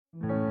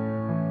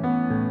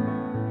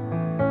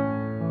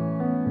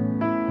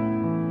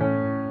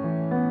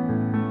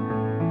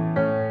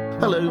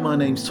Hello, my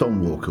name's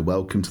Tom Walker.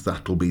 Welcome to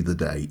That'll Be the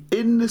Day.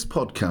 In this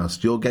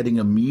podcast, you're getting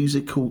a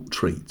musical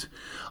treat.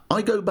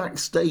 I go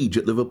backstage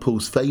at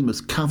Liverpool's famous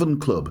Cavern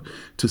club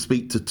to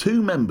speak to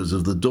two members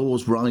of the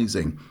Doors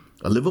Rising,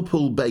 a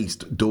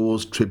Liverpool-based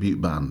Doors tribute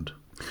band.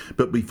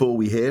 But before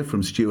we hear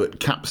from Stuart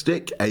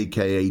Capstick,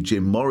 aka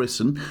Jim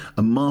Morrison,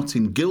 and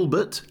Martyn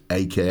Gilbert,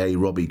 aka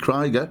Robbie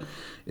Kreiger,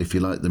 if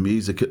you like the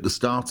music at the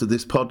start of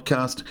this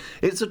podcast,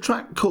 it's a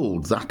track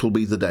called That'll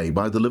Be the Day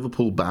by the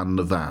Liverpool band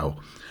The Vow.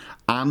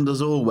 And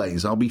as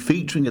always, I'll be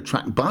featuring a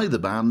track by the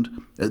band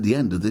at the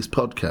end of this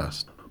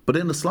podcast. But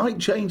in a slight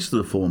change to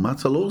the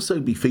format, I'll also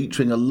be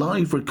featuring a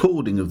live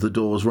recording of the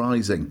Doors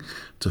Rising.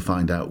 To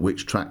find out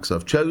which tracks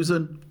I've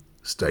chosen,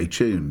 stay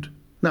tuned.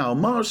 Now,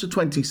 on March the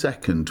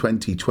 22nd,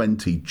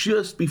 2020,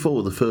 just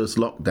before the first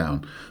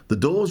lockdown, the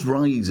Doors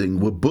Rising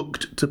were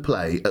booked to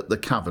play at the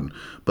Cavern,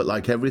 but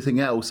like everything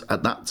else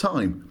at that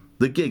time,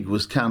 the gig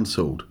was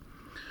cancelled.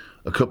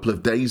 A couple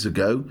of days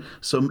ago,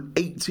 some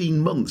 18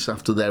 months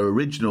after their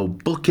original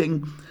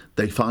booking,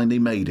 they finally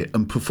made it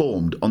and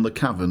performed on the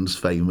Cavern's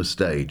famous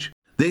stage.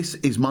 This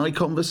is my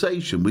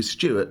conversation with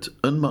Stuart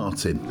and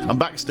Martyn. I'm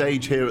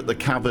backstage here at the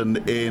Cavern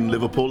in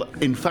Liverpool.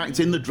 In fact,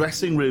 in the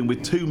dressing room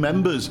with two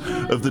members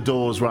of the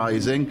Doors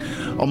Rising.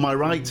 On my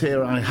right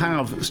here I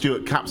have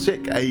Stuart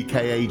Capstick,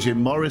 aka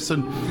Jim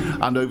Morrison,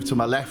 and over to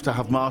my left I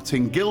have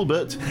Martyn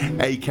Gilbert,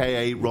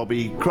 aka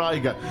Robbie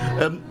Kreiger.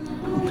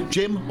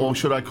 Jim, or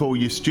should I call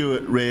you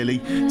Stuart really,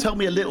 tell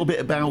me a little bit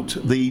about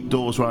the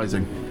Doors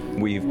Rising.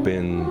 We've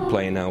been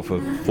playing now for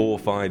 4 or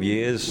 5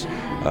 years,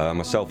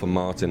 myself and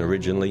Martyn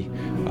originally,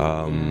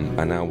 and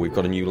now we've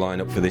got a new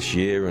lineup for this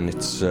year, and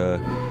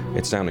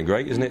it's sounding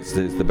great, isn't it? It's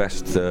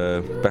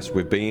the best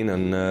we've been,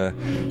 and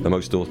the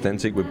most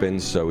authentic we've been,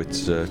 so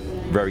it's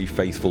very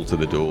faithful to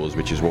the Doors,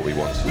 which is what we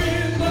want.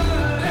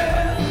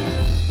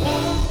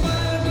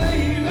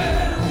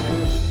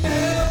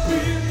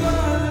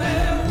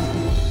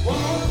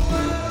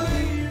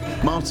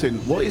 Martyn,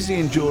 what is the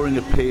enduring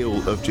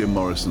appeal of Jim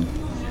Morrison?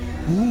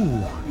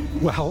 Ooh,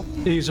 well,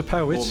 he's a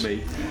poet. Or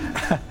me.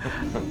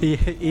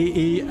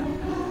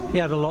 he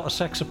had a lot of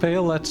sex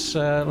appeal. Let's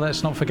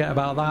not forget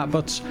about that.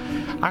 But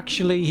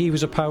actually, he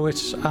was a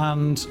poet,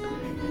 and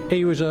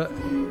he was a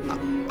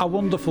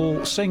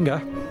wonderful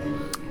singer.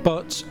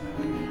 But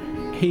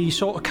he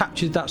sort of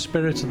captured that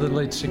spirit of the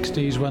late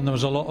 '60s when there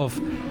was a lot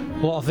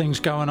of things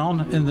going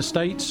on in the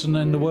States and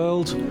in the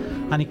world,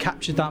 and he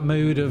captured that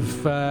mood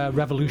of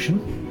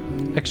revolution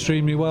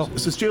extremely well.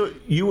 So Stuart,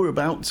 you were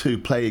about to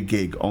play a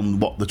gig on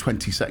the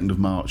 22nd of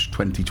March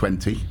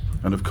 2020,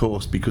 and of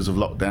course because of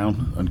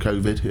lockdown and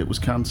COVID it was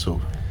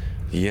cancelled.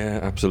 Yeah,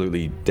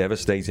 absolutely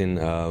devastating.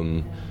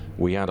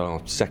 We had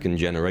our second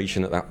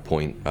generation at that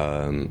point,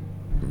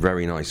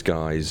 very nice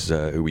guys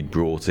who we'd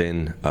brought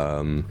in,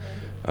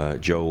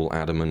 Joel,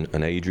 Adam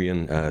and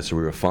Adrian, so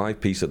we were a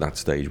 5-piece at that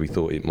stage. We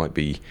thought it might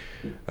be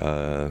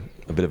a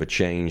bit of a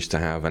change to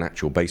have an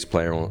actual bass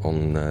player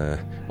on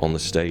the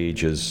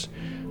stage, as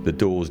the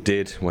Doors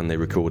did when they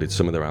recorded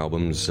some of their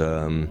albums,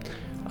 and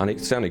it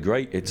sounded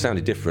great. It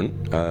sounded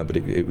different, but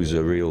it was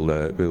a real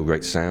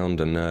great sound.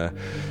 And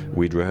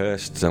we'd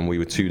rehearsed, and we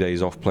were 2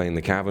 days off playing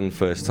the Cavern,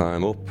 first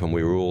time up, and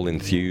we were all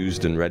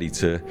enthused and ready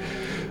to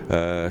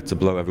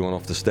blow everyone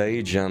off the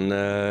stage. And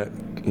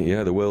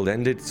the world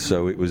ended.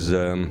 So it was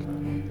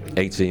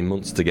 18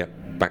 months to get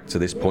back to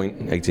this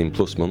point, 18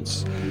 plus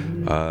months.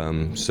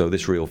 So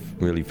this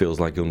really feels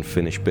like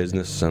unfinished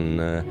business, and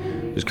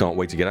just can't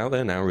wait to get out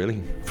there now,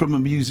 really. From a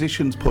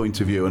musician's point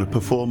of view and a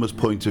performer's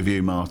point of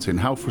view, Martyn,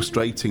 how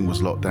frustrating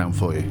was lockdown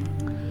for you?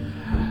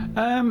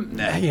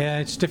 Yeah,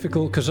 it's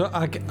difficult because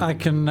I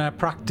can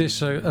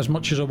practice as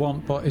much as I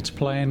want, but it's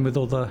playing with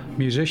other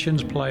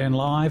musicians, playing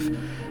live,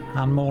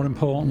 and more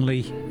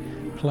importantly,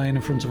 playing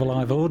in front of a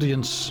live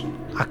audience.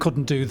 I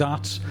couldn't do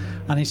that,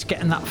 and it's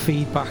getting that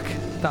feedback,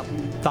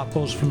 that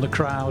buzz from the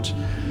crowd.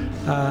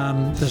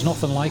 There's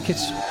nothing like it.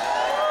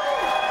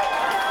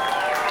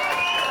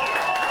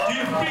 Do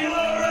you feel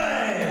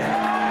alright?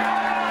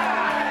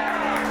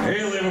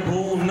 Hey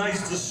Liverpool,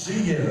 nice to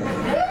see you.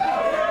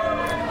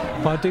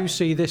 But I do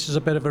see this as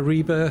a bit of a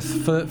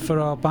rebirth for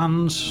our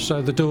bands.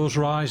 So the Doors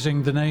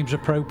Rising, the name's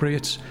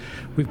appropriate.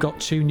 We've got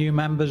 2 new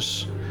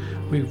members.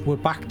 We're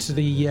back to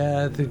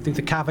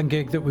the Cavern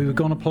gig that we were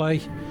going to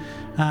play,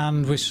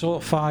 and we're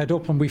sort of fired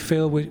up, and we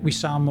feel we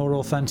sound more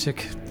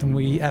authentic than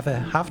we ever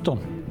have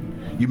done.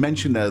 You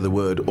mentioned there the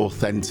word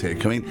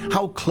authentic. I mean,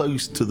 how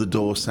close to the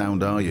Doors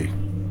sound are you?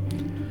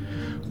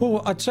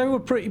 Well, I'd say we're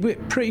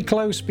pretty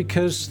close,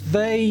 because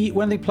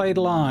when they played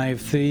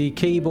live, the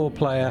keyboard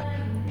player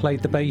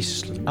played the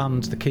bass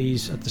and the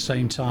keys at the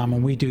same time,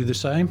 and we do the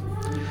same.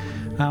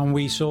 And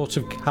we sort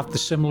of have the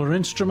similar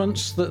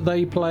instruments that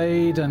they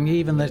played, and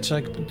even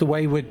the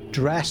way we're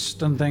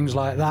dressed and things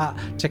like that,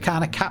 to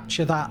kind of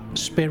capture that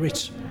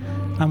spirit.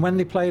 And when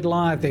they played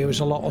live, there was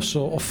a lot of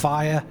sort of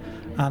fire,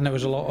 and there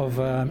was a lot of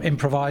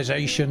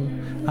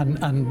improvisation,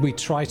 and we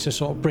try to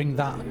sort of bring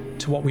that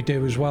to what we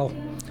do as well.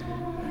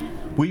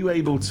 Were you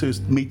able to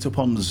meet up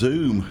on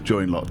Zoom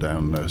during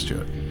lockdown,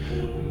 Stuart?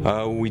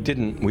 We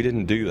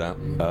didn't do that.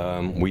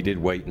 We did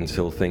wait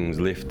until things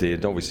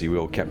lifted. Obviously, we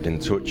all kept in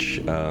touch,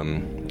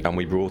 and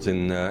we brought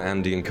in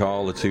Andy and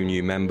Carl, the 2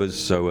 new members.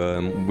 So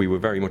we were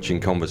very much in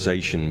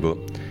conversation, but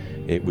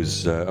it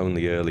was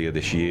only earlier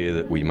this year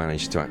that we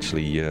managed to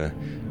actually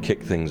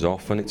kick things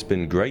off, and it's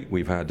been great.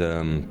 We've had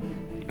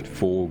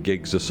 4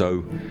 gigs or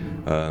so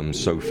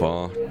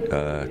far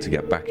to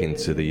get back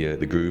into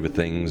the groove of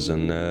things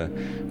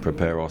and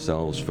prepare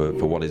ourselves for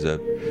what is a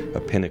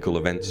pinnacle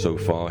event so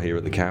far here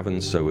at the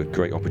Cavern, so a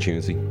great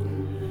opportunity.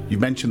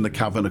 You've mentioned the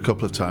Cavern a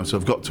couple of times, so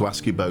I've got to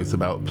ask you both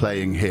about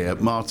playing here.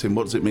 Martyn,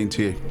 what does it mean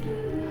to you?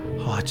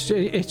 Oh, it's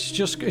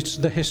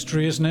the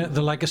history, isn't it?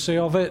 The legacy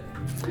of it.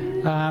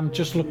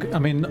 Just look, I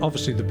mean,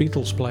 obviously the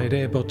Beatles played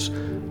here, but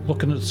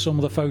looking at some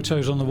of the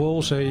photos on the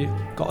wall, so you've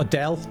got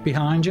Adele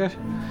behind you,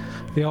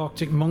 the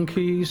Arctic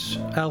Monkeys,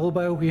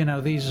 Elbow,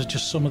 these are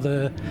just some of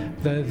the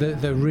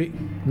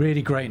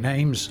really great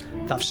names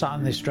that have sat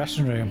in this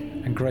dressing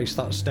room and graced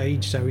that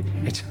stage, so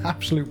it's an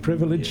absolute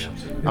privilege.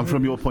 And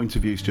from your point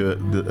of view, Stuart,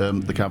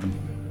 the Cavern?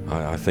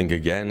 I think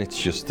again,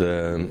 it's just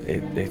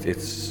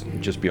it's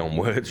just beyond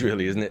words,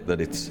 really, isn't it?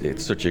 That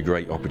it's such a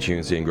great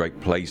opportunity and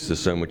great place. There's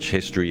so much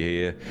history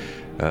here,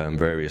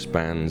 various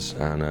bands,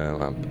 and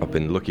I've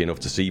been lucky enough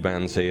to see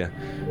bands here.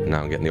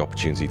 Now I'm getting the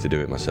opportunity to do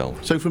it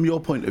myself. So from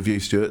your point of view,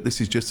 Stuart, this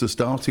is just a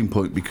starting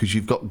point because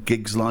you've got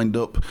gigs lined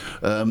up,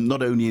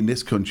 not only in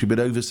this country but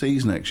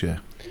overseas next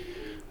year.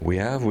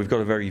 We've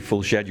got a very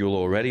full schedule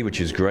already,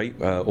 which is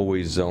great.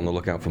 Always on the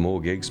lookout for more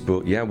gigs.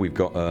 But yeah, we've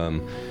got.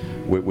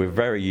 We're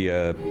very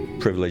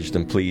privileged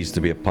and pleased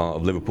to be a part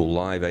of Liverpool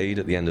Live Aid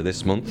at the end of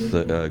this month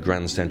at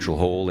Grand Central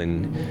Hall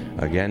in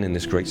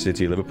this great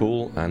city of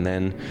Liverpool. And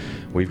then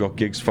we've got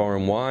gigs far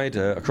and wide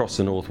across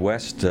the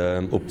northwest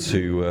up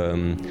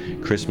to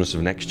Christmas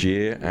of next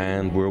year.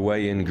 And we're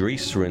away in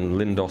Greece. We're in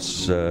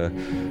Lindos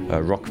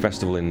Rock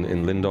Festival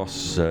in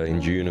Lindos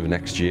in June of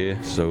next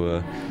year.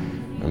 So.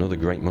 Another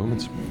great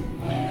moment.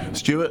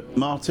 Stuart,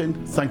 Martyn,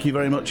 thank you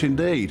very much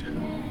indeed.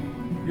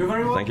 You're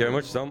very welcome. Thank you very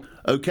much, Tom.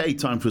 OK,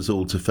 time for us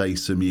all to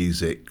face some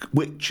music.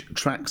 Which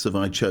tracks have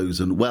I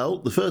chosen? Well,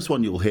 the first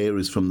one you'll hear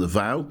is from The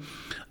Vow,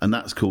 and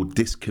that's called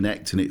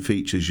Disconnect, and it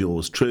features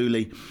yours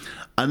truly.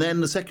 And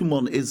then the second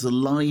one is a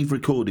live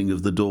recording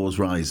of The Doors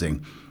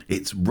Rising.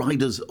 It's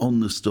Riders on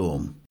the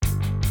Storm.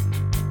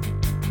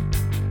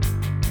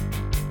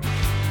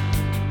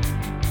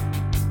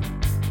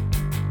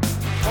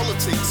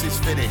 Politics is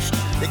finished.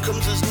 It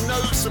comes as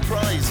no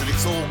surprise that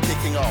it's all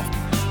kicking off.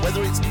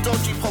 Whether it's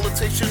dodgy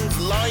politicians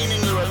lining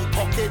their own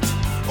pockets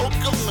or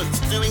governments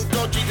doing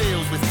dodgy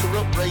deals with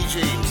corrupt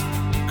regimes,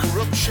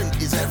 corruption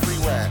is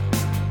everywhere.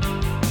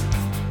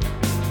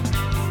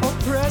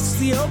 Oppress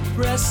the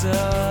oppressor,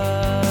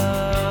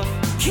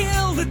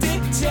 kill the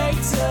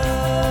dictator.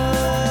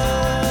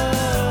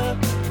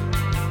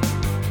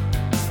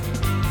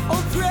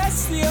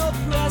 Oppress the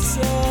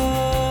oppressor.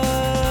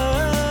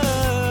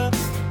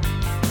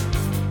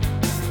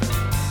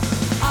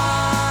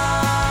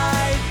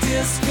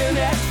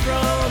 Disconnect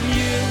from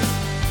you.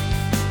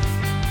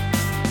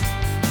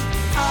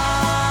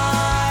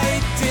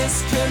 I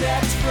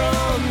disconnect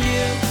from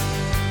you.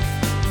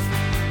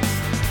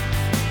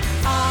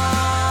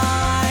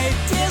 I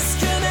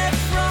disconnect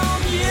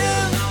from you.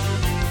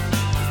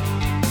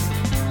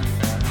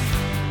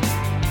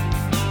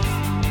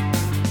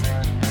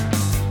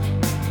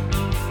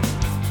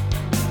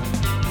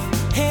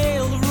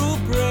 Hail the rule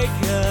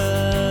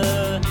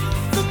breaker,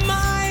 the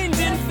mind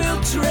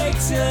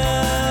infiltrator.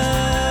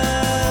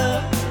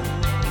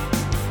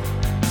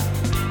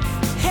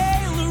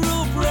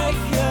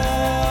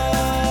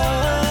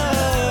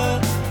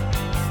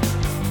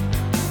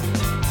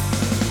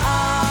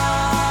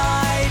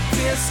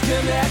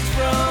 Disconnect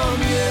from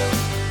you.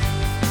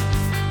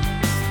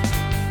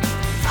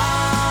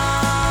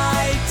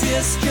 I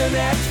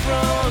disconnect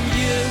from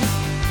you.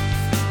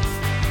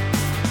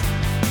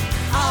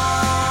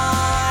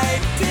 I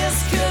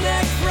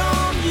disconnect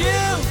from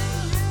you.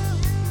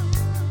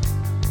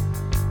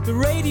 The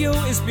radio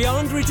is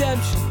beyond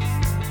redemption.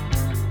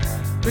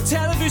 The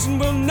television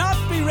will not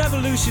be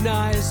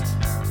revolutionized.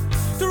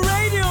 The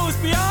radio is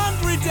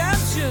beyond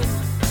redemption.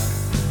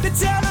 The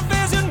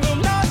television will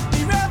not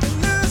be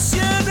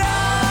revolutionized.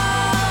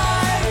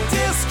 I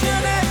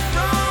disconnect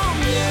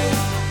from you.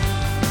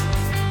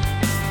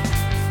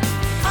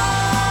 I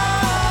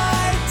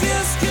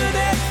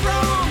disconnect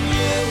from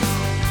you.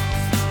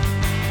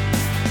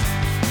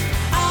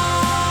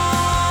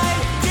 I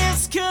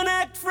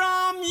disconnect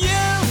from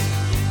you.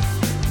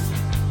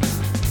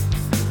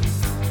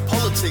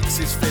 Politics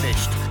is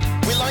finished.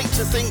 We like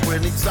to think we're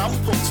an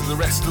example to the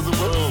rest of the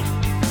world.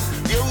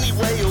 The only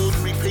way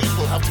ordinary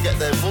people have to get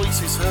their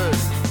voices heard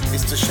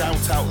is to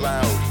shout out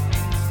loud.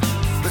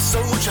 There's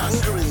so much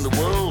anger in the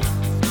world.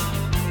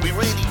 We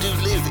really do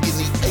live in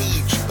the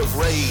age of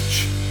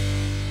rage.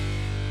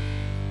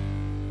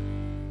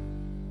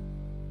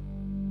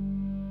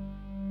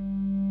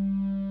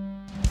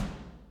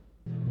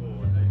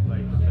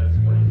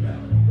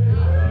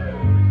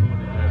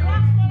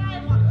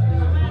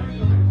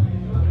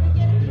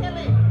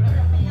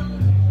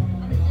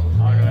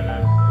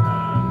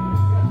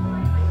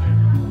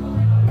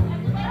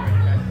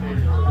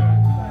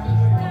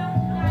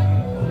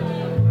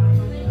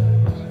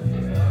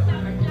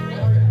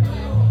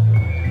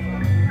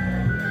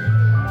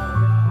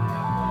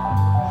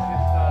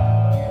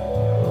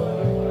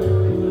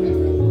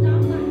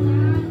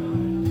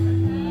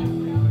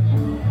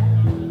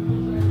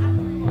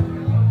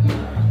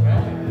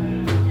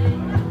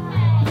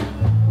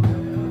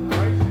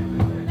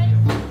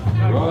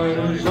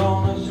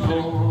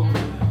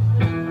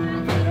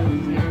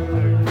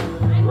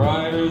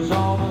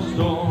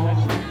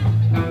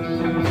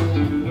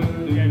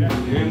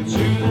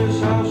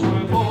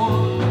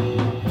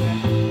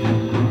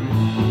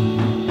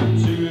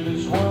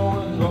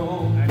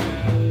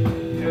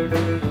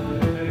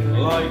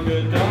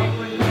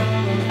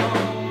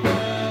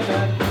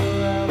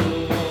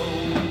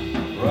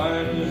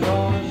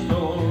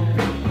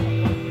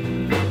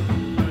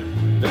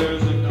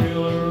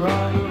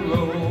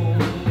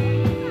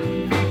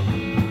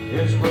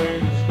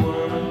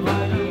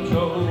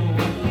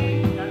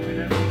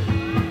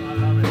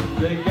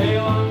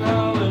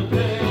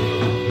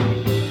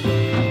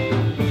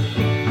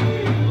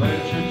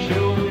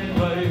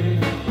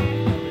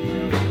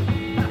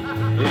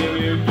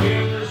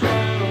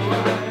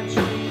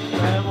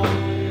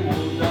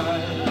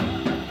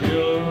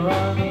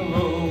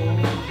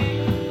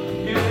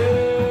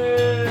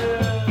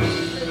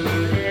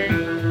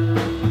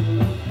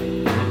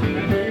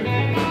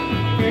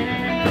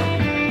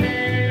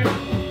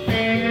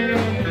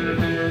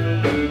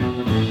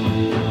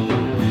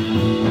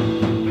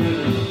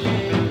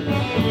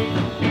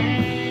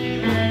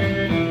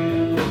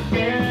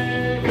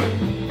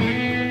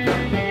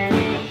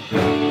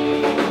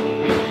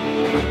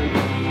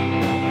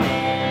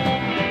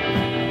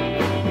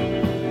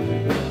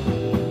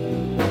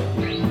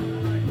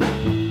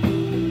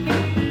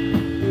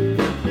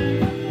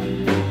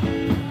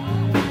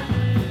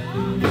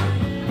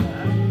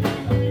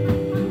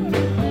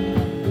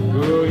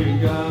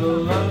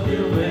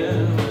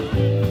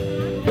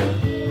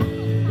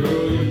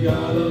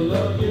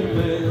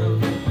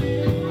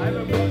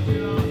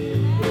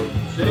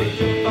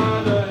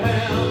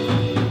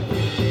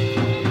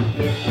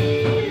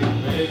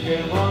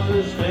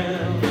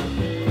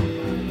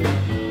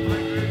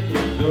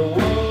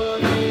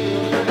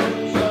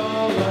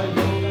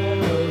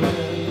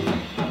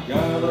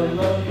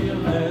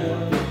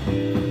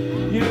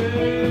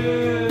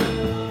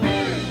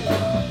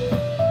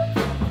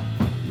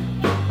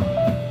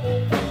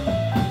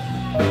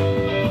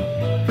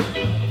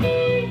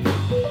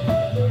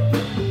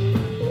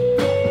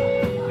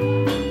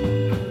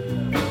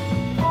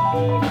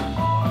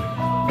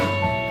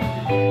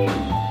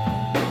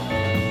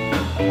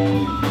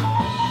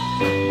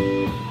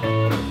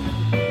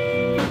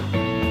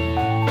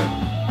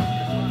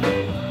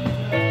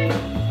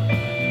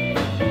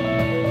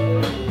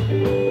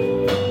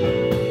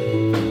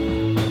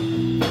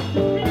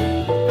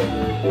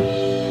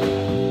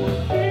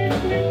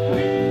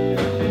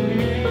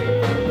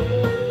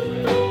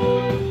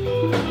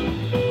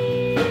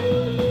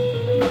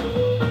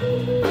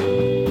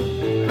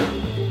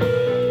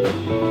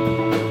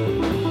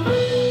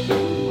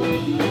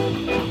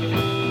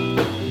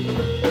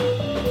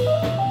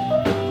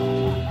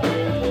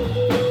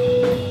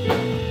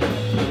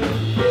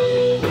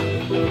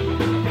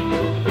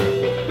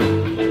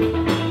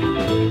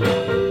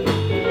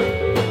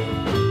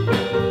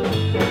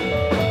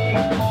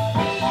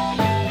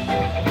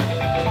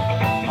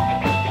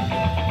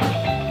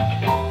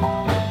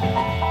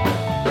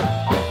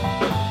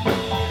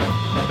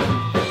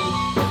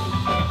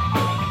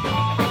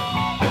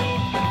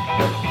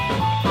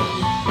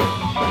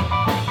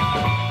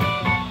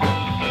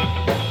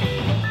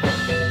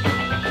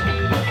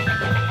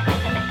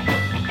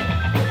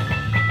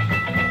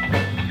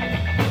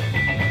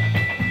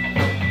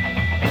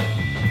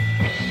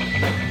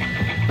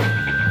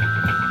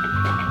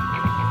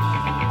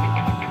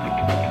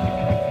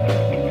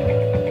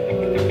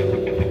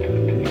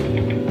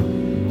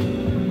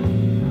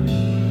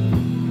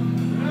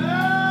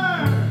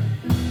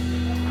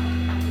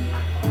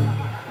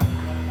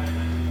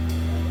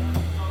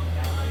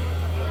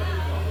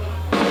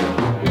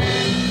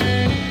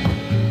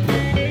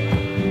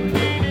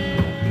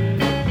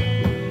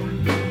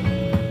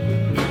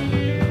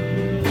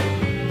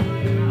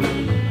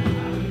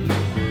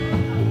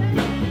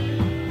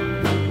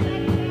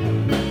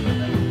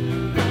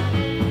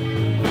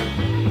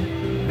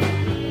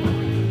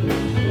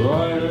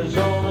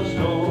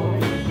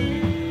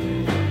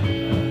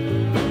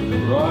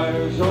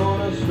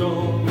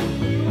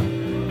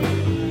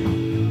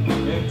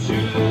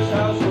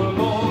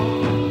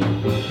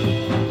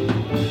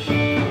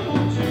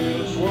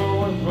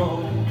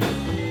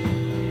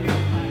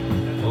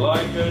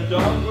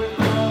 on with